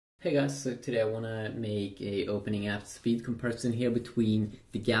Hey guys, so today I want to make a opening app speed comparison here between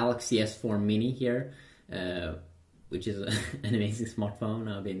the Galaxy S4 Mini here, which is an amazing smartphone.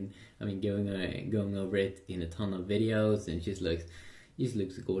 I've been going over it in a ton of videos, and it just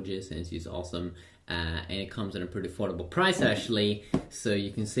looks gorgeous and it's just awesome. And it comes at a pretty affordable price actually, so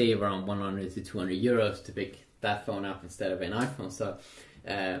you can save around 100 to 200 euros to pick that phone up instead of an iPhone. So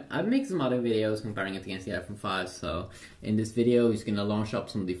I've made some other videos comparing it against the iPhone 5, so in this video I'm just going to launch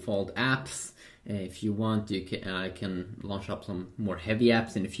up some default apps. If you want, I can launch up some more heavy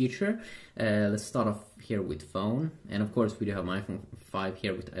apps in the future. Let's start off here with phone, and of course we do have my iPhone 5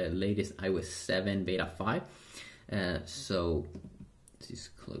 here with latest iOS 7 beta 5. So let's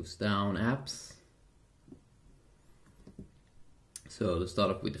just close down apps. So let's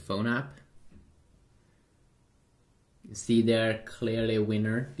start off with the phone app. See there, clearly a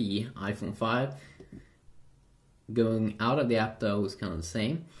winner, the iPhone 5. Going out of the app though is kind of the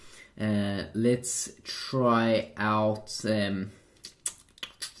same. Let's try out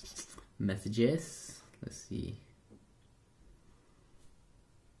messages. Let's see.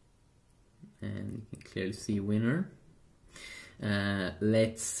 And you can clearly see winner.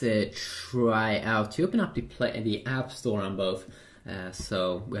 Let's try out to open up the App Store on both.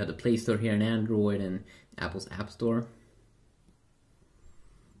 So we have the Play Store here in Android and Apple's App Store.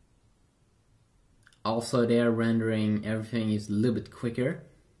 Also there, rendering everything is a little bit quicker.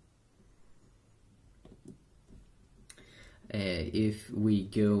 If we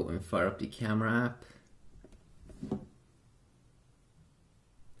go and fire up the camera app, you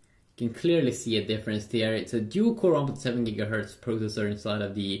can clearly see a difference there. It's a dual core 1.7 GHz processor inside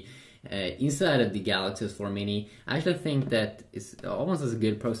of the Galaxy S4 Mini. I actually think that it's almost as a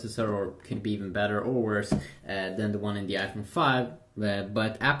good processor, or could be even better or worse than the one in the iPhone 5.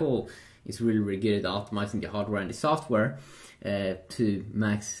 But Apple is really good at optimizing the hardware and the software to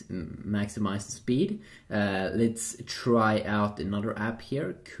maximize the speed. Let's try out another app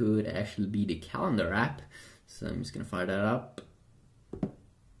here. Could actually be the calendar app. So I'm just gonna fire that up.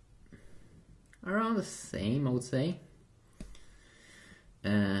 Around the same, I would say.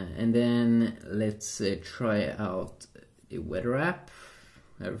 And then let's try out a weather app.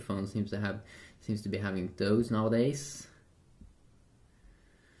 Every phone seems to be having those nowadays.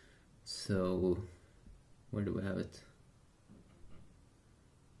 So where do we have it?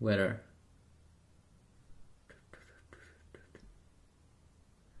 Weather.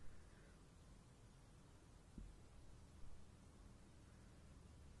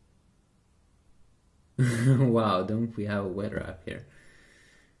 Wow, don't we have a weather app here?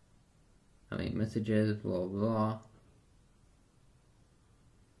 I mean, messages, blah blah.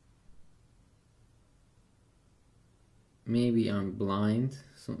 Maybe I'm blind.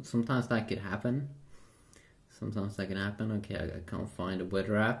 Sometimes that could happen. Okay, I can't find a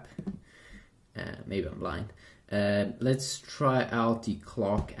weather app. Maybe I'm blind. Let's try out the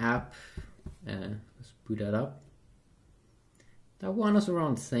clock app. Let's boot that up. That one is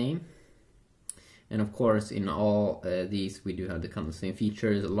around the same. And of course, in all these, we do have the kind of same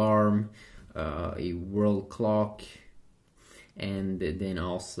features: alarm, a world clock, and then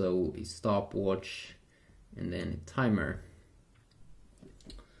also a stopwatch, and then a timer.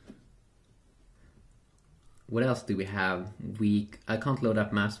 What else do we have? I can't load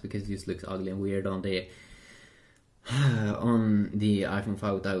up maps because this looks ugly and weird on the iPhone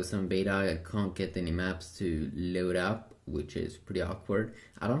 5 with iOS 7 beta. I can't get any maps to load up, which is pretty awkward.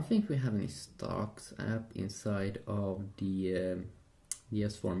 I don't think we have any stocks app inside of the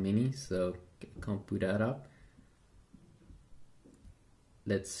S4 Mini, so can't boot that up.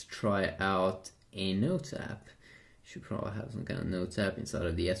 Let's try out a notes app. Should probably have some kind of notes app inside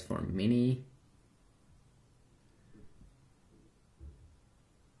of the S4 Mini.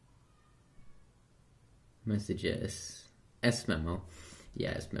 Messages, S-Memo.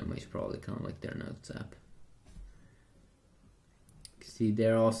 Yeah, S-Memo is probably kind of like their notes app. See,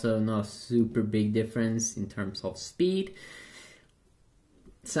 there also not a super big difference in terms of speed.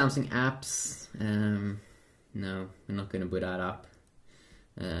 Samsung apps, no, we're not going to boot that up.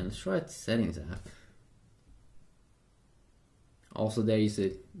 Let's try the settings app. Also, there is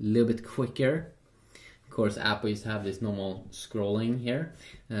a little bit quicker. Of course, Apple used to have this normal scrolling here,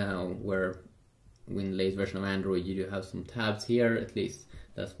 where in the latest version of Android you do have some tabs here. At least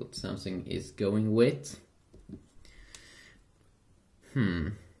that's what Samsung is going with.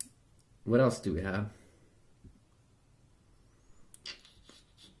 What else do we have?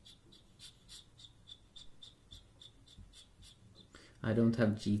 I don't have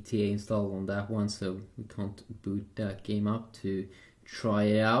GTA installed on that one, so we can't boot that game up to try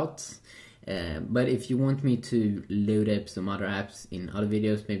it out. But if you want me to load up some other apps in other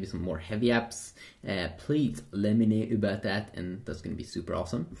videos, maybe some more heavy apps, please let me know about that, and that's going to be super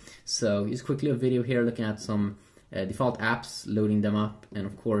awesome. So just quickly a video here looking at some default apps, loading them up, and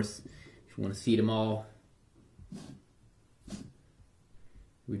of course if you want to see them all,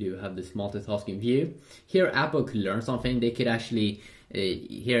 we do have this multitasking view. Here Apple could learn something. They could actually,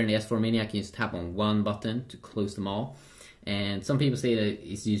 here in the S4 Mini, I can just tap on one button to close them all. And some people say that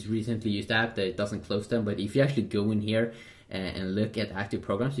it's this recently used app that it doesn't close them, but if you actually go in here and look at active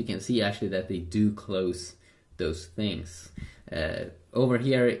programs, you can see actually that they do close those things. Over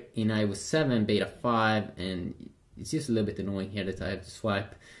here in iOS 7 beta 5, and it's just a little bit annoying here that I have to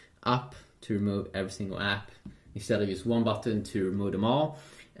swipe up to remove every single app instead of just one button to remove them all.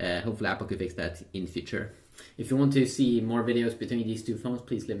 Hopefully Apple could fix that in the future. If you want to see more videos between these two phones,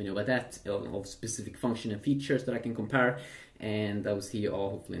 please let me know about that, of specific function and features that I can compare, and I will see you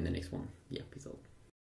all hopefully in the next one. Yeah, peace out.